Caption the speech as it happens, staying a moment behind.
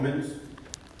Romans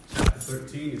chapter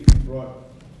 13. If you brought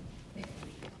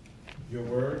your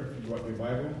word, if you brought your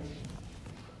Bible,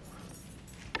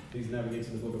 please navigate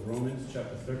to the book of Romans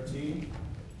chapter 13,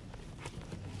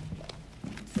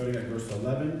 starting at verse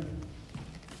 11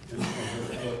 and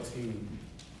verse 14.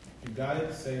 If you got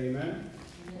it, say amen.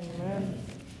 Amen.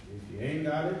 If you ain't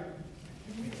got it,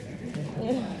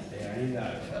 say I ain't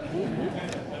got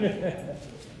it.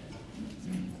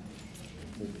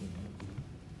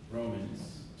 Romans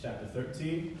chapter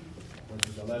 13,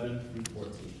 verses 11 through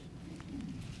 14.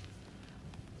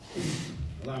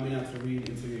 Allow me now to read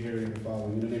into your hearing the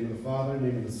following. In the name of the Father, in the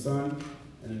name of the Son,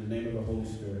 and in the name of the Holy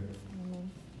Spirit. Amen.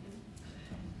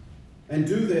 And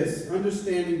do this,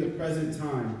 understanding the present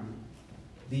time.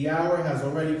 The hour has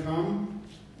already come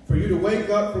for you to wake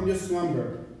up from your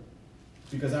slumber,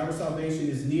 because our salvation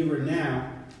is nearer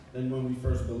now than when we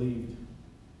first believed.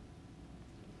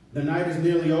 The night is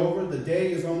nearly over, the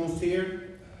day is almost here.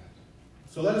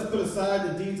 So let us put aside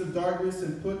the deeds of darkness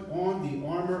and put on the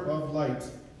armor of light.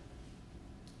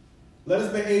 Let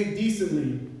us behave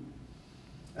decently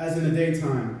as in the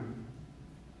daytime,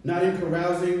 not in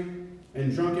carousing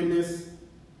and drunkenness,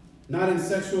 not in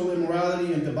sexual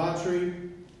immorality and debauchery,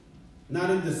 not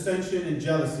in dissension and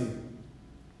jealousy.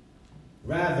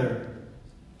 Rather,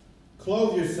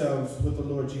 clothe yourselves with the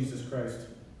Lord Jesus Christ,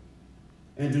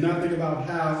 and do not think about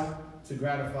how to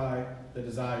gratify the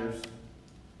desires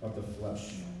of the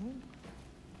flesh.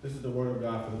 This is the word of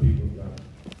God for the people of God.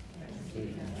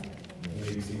 You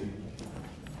may be seated.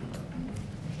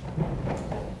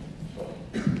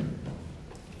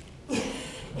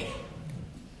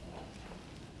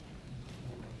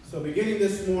 So beginning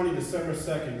this morning, December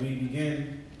 2nd, we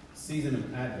begin season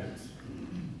of Advent.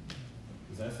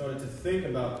 As I started to think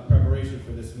about the preparation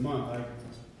for this month, I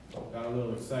got a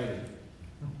little excited.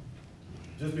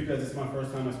 Just because it's my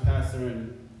first time as pastor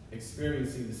and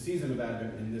experiencing the season of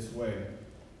Advent in this way.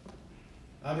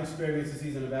 I've experienced the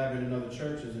season of Advent in other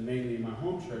churches, and mainly in my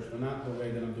home church, but not the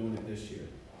way that I'm doing it this year.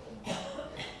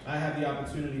 I have the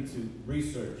opportunity to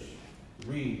research,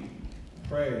 read,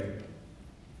 pray,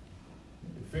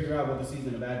 and figure out what the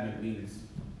season of Advent means.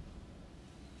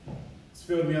 It's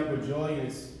filled me up with joy, and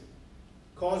it's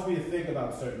caused me to think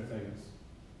about certain things.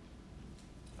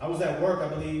 I was at work, I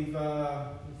believe,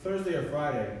 Thursday or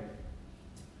Friday.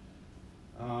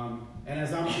 And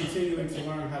as I'm continuing to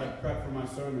learn how to prep for my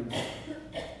sermons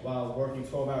while working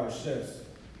 12-hour shifts,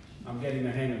 I'm getting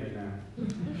the hang of it now,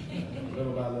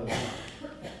 little by little.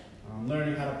 I'm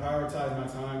learning how to prioritize my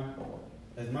time.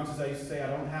 As much as I used to say I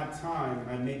don't have time,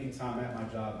 I'm making time at my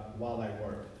job while I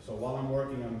work. So while I'm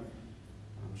working, I'm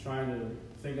trying to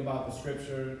think about the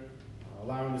scripture,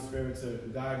 allowing the Spirit to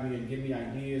guide me and give me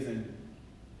ideas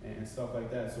and stuff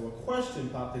like that. So a question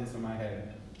popped into my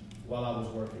head while I was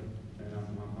working. And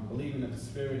I'm believing that the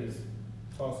Spirit is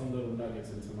tossing little nuggets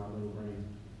into my little brain.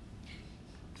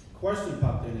 A question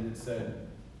popped in and it said,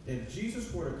 if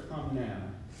Jesus were to come now,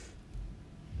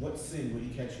 what sin would he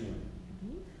catch you in?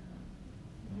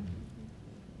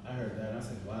 I heard that and I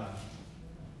said, wow.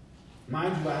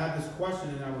 Mind you, I had this question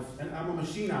and I'm a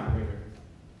machine operator.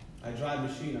 I drive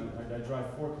machine, I drive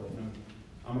forklift.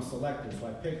 I'm a selector, so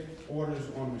I pick orders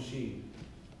on a machine.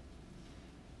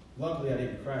 Luckily, I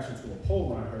didn't crash into a pole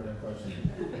when I heard that question.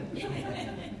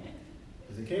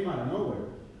 Because it came out of nowhere.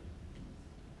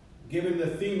 Given the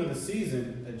theme of the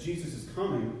season, that Jesus is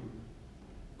coming,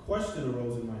 a question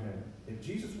arose in my head. If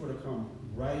Jesus were to come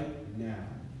right now,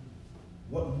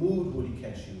 what mood would he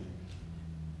catch you in?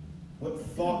 What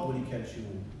thought would he catch you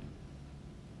in?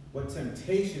 What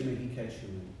temptation may he catch you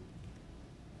in?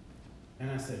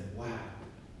 And I said, wow.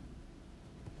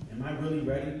 Am I really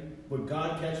ready? Would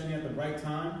God catch me at the right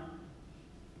time?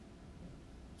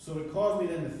 So it caused me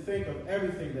then to think of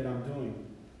everything that I'm doing.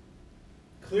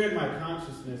 Cleared my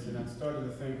consciousness, and I started to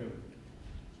think of,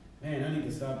 man, I need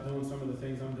to stop doing some of the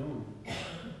things I'm doing.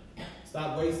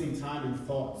 Stop wasting time in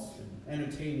thoughts and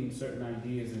entertaining certain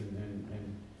ideas and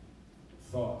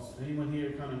thoughts. Anyone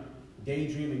here kind of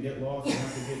daydream and get lost and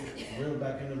have to get reeled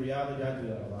back into reality? I do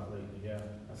that a lot lately, yeah.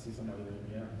 I see somebody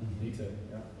there, yeah. Me too,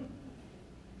 yeah.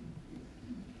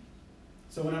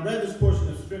 So when I read this portion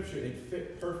of Scripture, it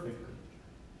fit perfectly.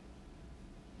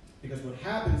 Because what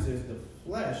happens is the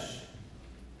flesh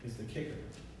is the kicker.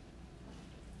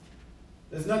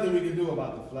 There's nothing we can do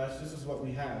about the flesh. This is what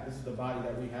we have. This is the body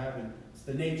that we have, and it's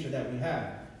the nature that we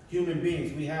have. Human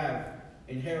beings, we have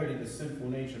inherited the sinful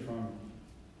nature from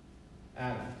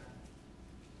Adam.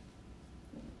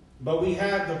 But we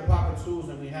have the proper tools,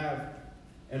 and we have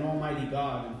an almighty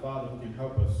God and Father who can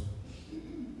help us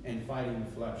in fighting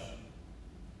the flesh.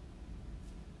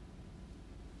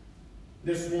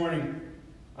 This morning,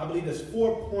 I believe there's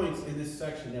 4 points in this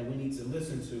section that we need to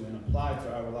listen to and apply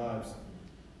to our lives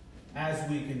as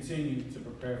we continue to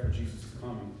prepare for Jesus'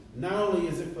 coming. Not only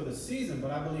is it for the season,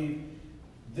 but I believe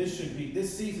this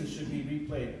season should be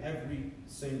replayed every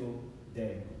single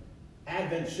day.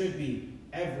 Advent should be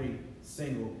every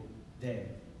single day.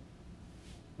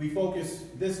 We focus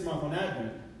this month on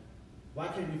Advent. Why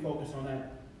can't we focus on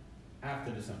that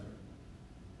after December?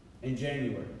 In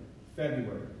January,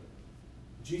 February.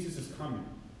 Jesus is coming.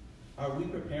 Are we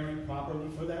preparing properly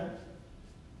for that?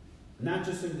 Not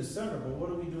just in December, but what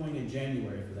are we doing in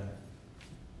January for that?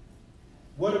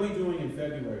 What are we doing in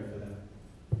February for that?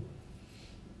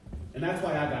 And that's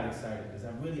why I got excited, because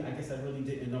I guess I really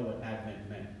didn't know what Advent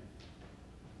meant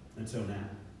until now.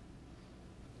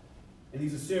 And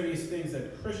these are serious things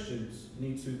that Christians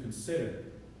need to consider.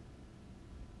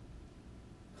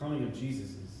 Coming of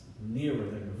Jesus is nearer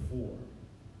than before.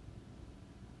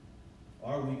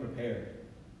 Are we prepared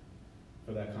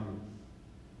for that coming?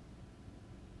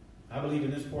 I believe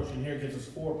in this portion here gives us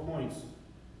 4 points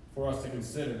for us to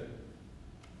consider.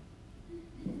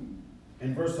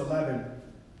 In verse 11,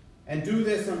 and do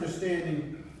this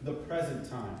understanding the present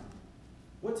time.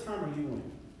 What time are you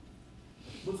in?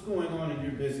 What's going on in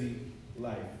your busy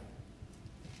life?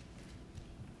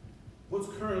 What's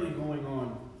currently going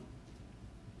on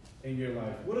in your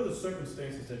life? What are the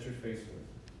circumstances that you're faced with?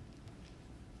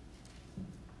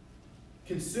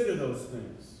 Consider those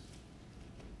things.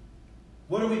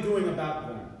 What are we doing about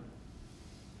them?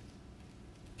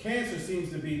 Cancer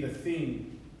seems to be the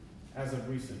theme as of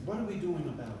recent. What are we doing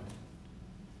about it?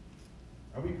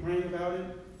 Are we praying about it?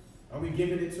 Are we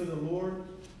giving it to the Lord?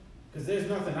 Because there's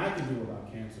nothing I can do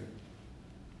about cancer.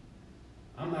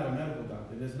 I'm not a medical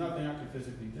doctor. There's nothing I can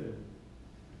physically do.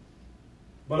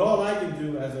 But all I can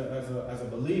do as a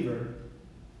believer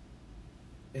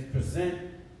is present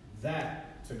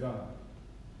that to God.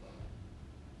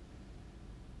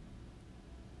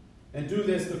 And do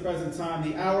this the present time.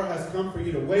 The hour has come for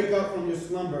you to wake up from your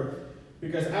slumber,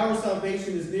 because our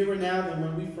salvation is nearer now than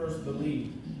when we first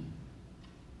believed.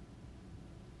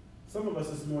 Some of us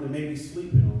this morning may be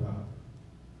sleeping on God.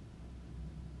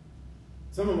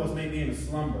 Some of us may be in a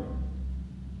slumber.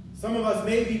 Some of us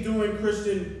may be doing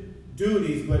Christian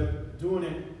duties, but doing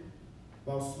it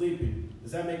while sleeping.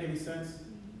 Does that make any sense?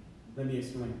 Let me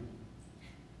explain.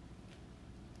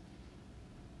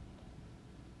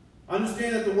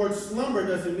 Understand that the word slumber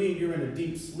doesn't mean you're in a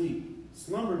deep sleep.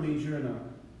 Slumber means you're in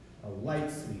a light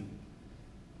sleep.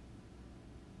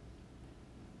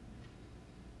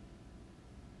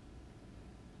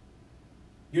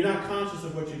 You're not conscious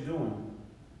of what you're doing.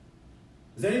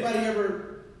 Has anybody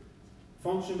ever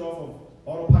functioned off of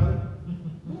autopilot?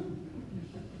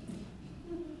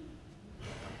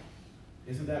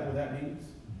 Isn't that what that means?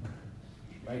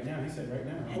 Right now, he said right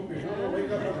now. I hope you're not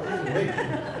wake up.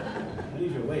 I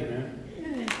need you to wake, man.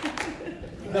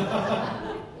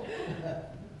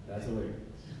 That's a wake.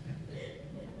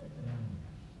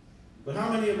 But how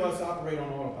many of us operate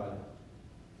on autopilot?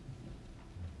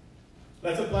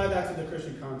 Let's apply that to the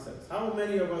Christian context. How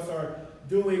many of us are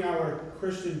doing our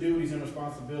Christian duties and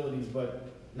responsibilities,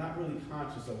 but not really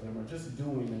conscious of them, or just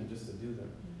doing them just to do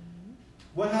them?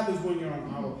 What happens when you're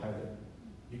on autopilot?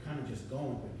 You're kind of just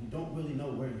going, but you don't really know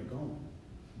where you're going.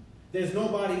 There's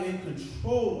nobody in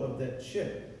control of that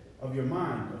ship, of your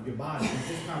mind, of your body.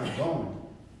 You're just kind of going.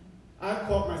 I've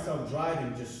caught myself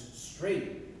driving just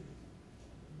straight.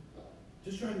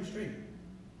 Just driving straight.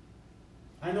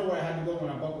 I know where I had to go when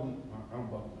I don't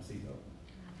buckle my seatbelt.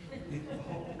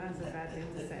 That's a bad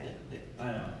thing to say. I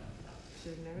know.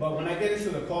 But when I get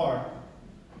into the car,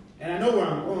 and I know where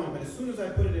I'm going, but as soon as I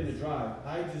put it in the drive,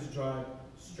 I just drive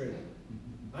straight.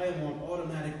 I am on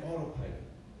automatic autopilot.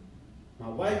 My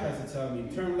wife has to tell me,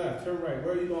 turn left, turn right,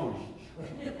 where are you going?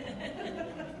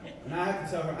 And I have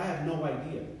to tell her, I have no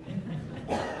idea.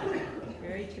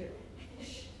 Very true.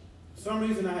 For some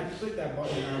reason, I had clicked that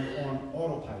button and I'm on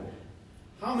autopilot.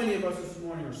 How many of us this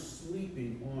morning are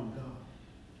sleeping on God?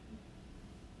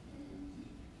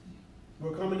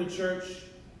 We're coming to church.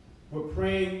 We're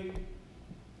praying.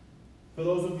 For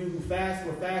those of you who fast,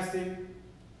 we're fasting.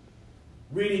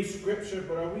 Reading scripture,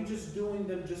 but are we just doing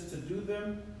them just to do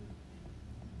them?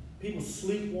 People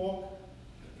sleepwalk.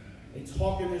 They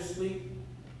talk in their sleep.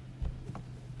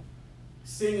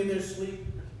 Sing in their sleep.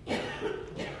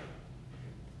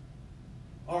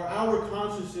 Are our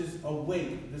consciences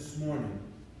awake this morning?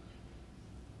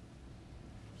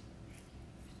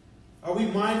 Are we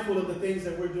mindful of the things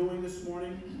that we're doing this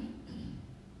morning?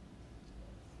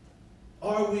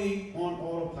 Are we on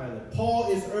autopilot?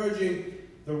 Paul is urging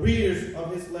the readers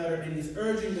of his letter, and he's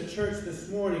urging the church this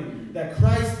morning that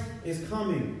Christ is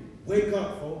coming. Wake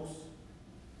up, folks.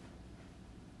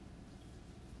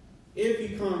 If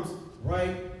he comes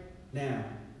right now,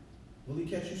 will he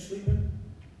catch you sleeping?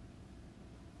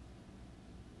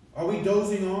 Are we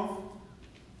dozing off?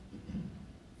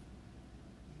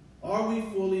 Are we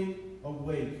fully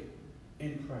awake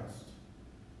in Christ?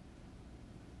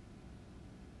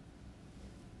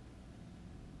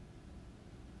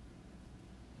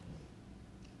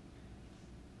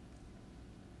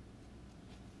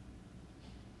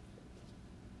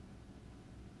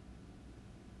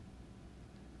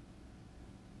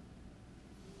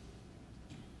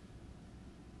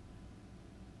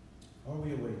 Are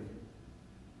we awake?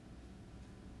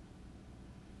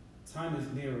 Time is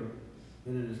nearer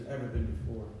than it has ever been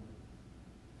before.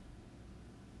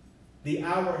 The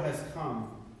hour has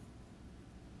come.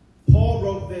 Paul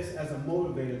wrote this as a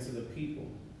motivator to the people,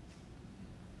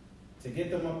 to get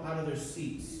them up out of their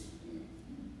seats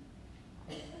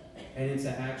and into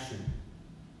action.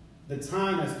 The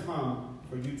time has come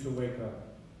for you to wake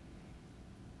up.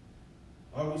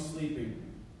 Are we sleeping,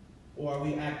 or are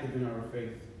we active in our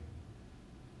faith?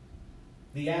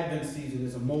 The Advent season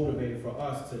is a motivator for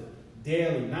us to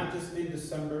daily, not just in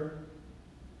December,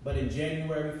 but in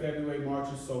January, February, March,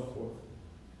 and so forth,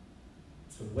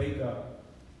 to wake up,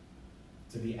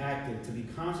 to be active, to be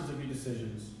conscious of your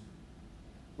decisions.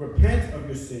 Repent of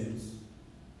your sins.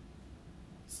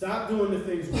 Stop doing the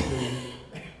things we're doing.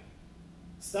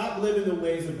 Stop living the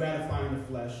ways of gratifying the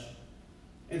flesh,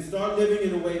 and start living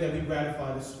in a way that we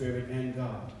gratify the Spirit and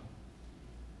God.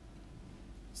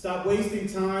 Stop wasting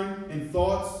time and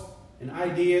thoughts and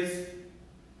ideas,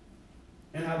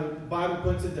 and how the Bible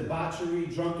puts it, debauchery,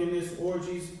 drunkenness,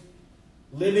 orgies,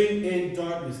 living in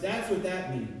darkness. That's what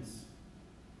that means.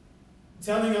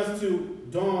 Telling us to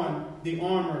don the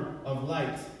armor of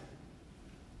light.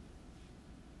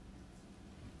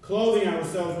 Clothing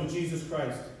ourselves with Jesus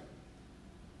Christ.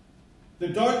 The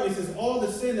darkness is all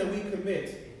the sin that we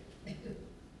commit.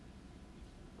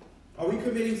 Are we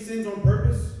committing sins on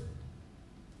purpose?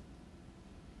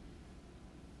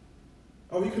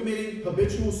 Are we committing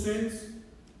habitual sins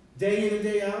day in and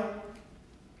day out?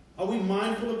 Are we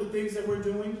mindful of the things that we're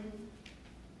doing?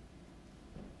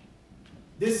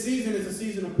 This season is a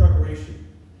season of preparation.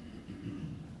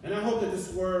 And I hope that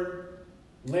this word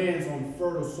lands on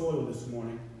fertile soil this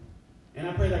morning. And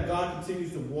I pray that God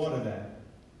continues to water that.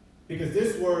 Because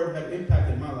this word has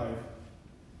impacted my life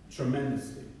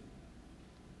tremendously.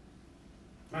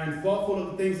 I am thoughtful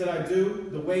of the things that I do,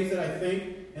 the ways that I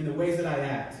think, and the ways that I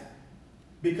act,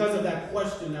 because of that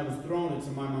question that was thrown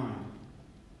into my mind.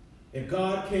 If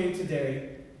God came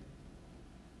today,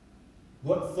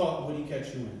 what thought would he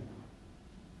catch you in?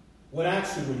 What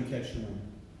action would he catch you in?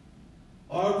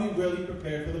 Are we really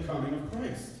prepared for the coming of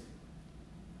Christ?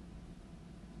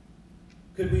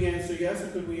 Could we answer yes, or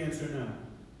could we answer no?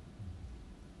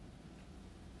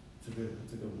 It's a good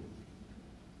one.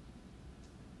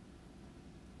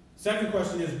 Second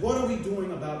question is, what are we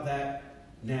doing about that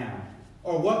now?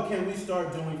 Or what can we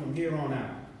start doing from here on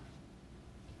out?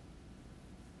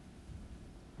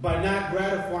 By not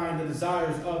gratifying the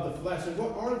desires of the flesh. And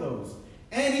what are those?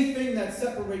 Anything that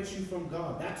separates you from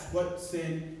God. That's what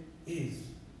sin is.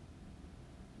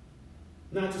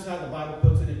 Not just how the Bible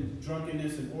puts it in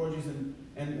drunkenness and orgies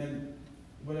and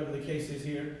whatever the case is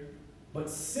here. But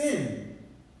sin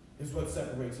is what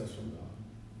separates us from God.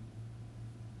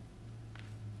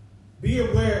 Be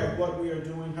aware of what we are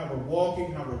doing, how we're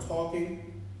walking, how we're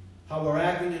talking, how we're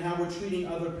acting, and how we're treating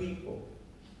other people.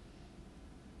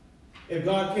 If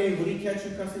God came, would he catch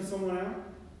you cussing someone out?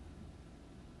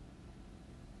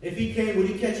 If he came, would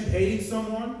he catch you hating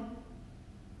someone?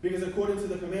 Because according to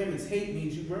the commandments, hate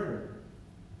means you murder.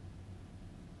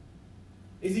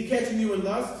 Is he catching you in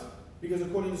lust? Because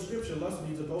according to Scripture, lust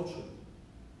means adultery.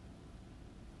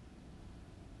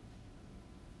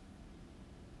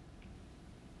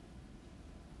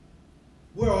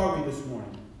 Where are we this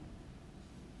morning?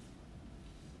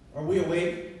 Are we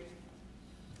awake?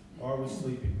 Or are we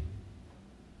sleeping?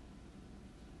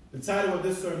 The title of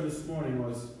this sermon this morning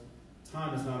was,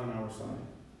 Time is Not on Our Side.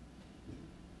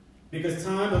 Because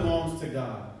time belongs to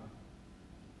God.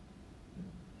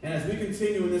 And as we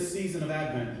continue in this season of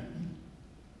Advent,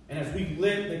 and as we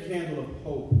lit the candle of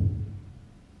hope,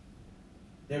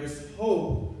 there is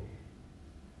hope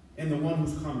in the one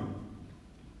who's coming.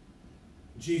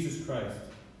 Jesus Christ.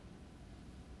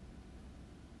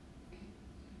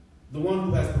 The one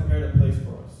who has prepared a place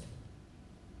for us.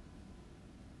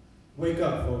 Wake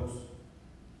up, folks.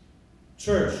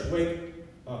 Church, wake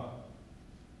up.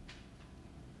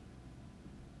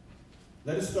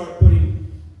 Let us start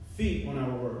putting feet on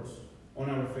our words, on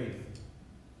our faith.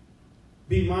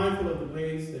 Be mindful of the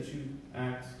ways that you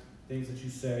act, things that you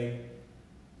say.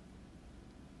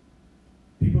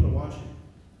 People are watching.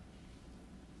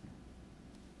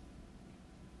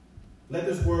 Let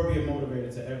this word be a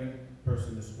motivator to every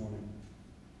person this morning.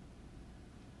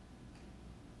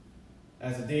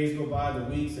 As the days go by, the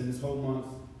weeks, and this whole month,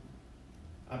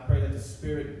 I pray that the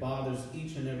Spirit bothers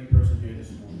each and every person here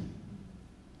this morning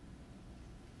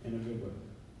in a good way.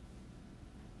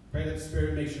 Pray that the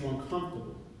Spirit makes you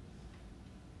uncomfortable.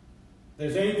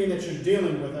 If there's anything that you're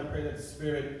dealing with, I pray that the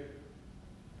Spirit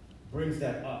brings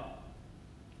that up.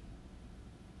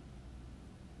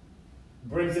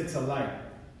 Brings it to light.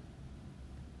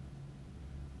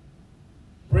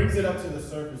 Brings it up to the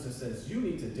surface and says, you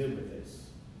need to deal with this.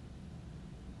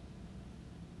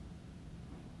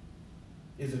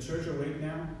 Is the church awake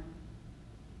now?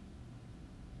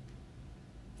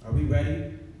 Are we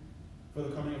ready for the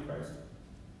coming of Christ?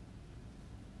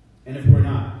 And if we're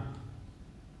not,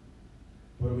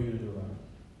 what are we going to do about it?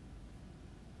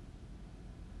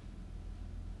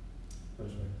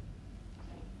 Let's pray.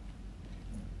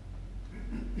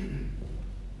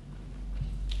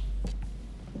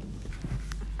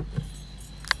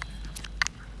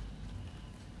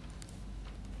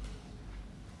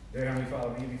 Dear Heavenly Father,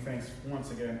 we give you thanks once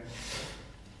again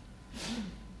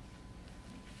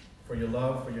for your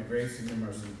love, for your grace, and your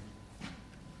mercy.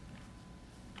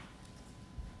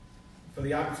 For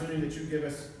the opportunity that you give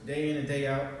us day in and day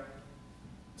out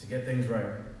to get things right.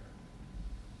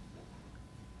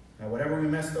 Now, whatever we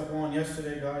messed up on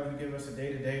yesterday, God, you give us a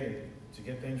day to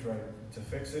get things right, to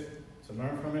fix it, to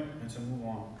learn from it, and to move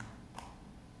on.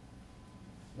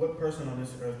 What person on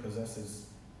this earth possesses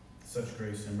such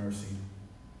grace and mercy?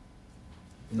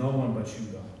 No one but you,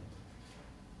 God.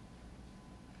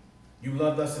 You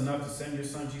loved us enough to send your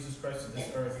Son, Jesus Christ, to this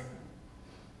earth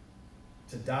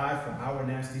to die for our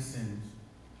nasty sins.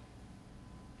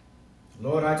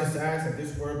 Lord, I just ask that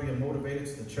this word be a motivator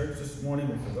to the church this morning,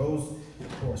 and for those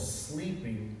who are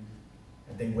sleeping,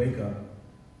 that they wake up.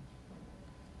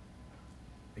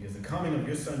 Because the coming of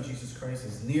your Son, Jesus Christ,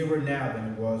 is nearer now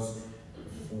than it was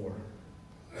before.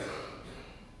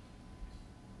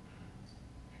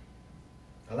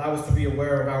 Allow us to be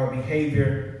aware of our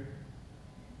behavior,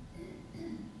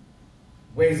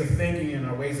 ways of thinking, and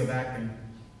our ways of acting.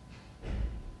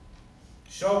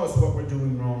 Show us what we're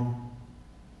doing wrong.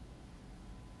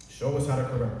 Show us how to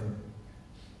correct it.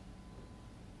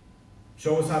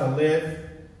 Show us how to live,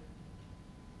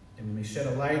 and we may shed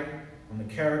a light on the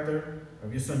character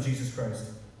of your Son, Jesus Christ.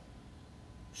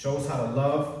 Show us how to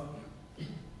love.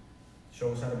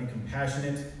 Show us how to be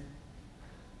compassionate.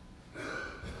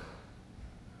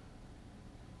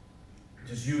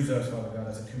 Just use us, Father God,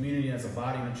 as a community, as a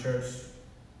body in the church,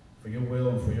 for your will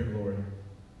and for your glory.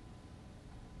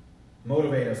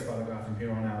 Motivate us, Father God, from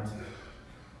here on out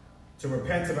to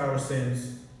repent of our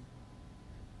sins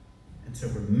and to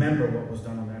remember what was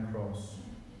done on that cross.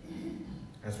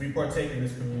 As we partake in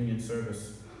this communion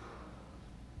service,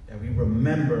 that we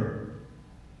remember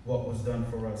what was done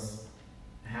for us,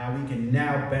 how we can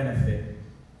now benefit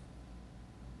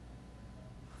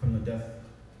from the death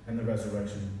and the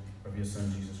resurrection of your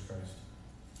Son, Jesus Christ.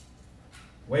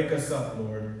 Wake us up,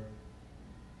 Lord.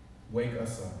 Wake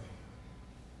us up.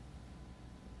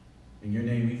 In your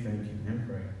name we thank you and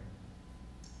pray.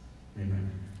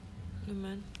 Amen.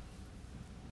 Amen.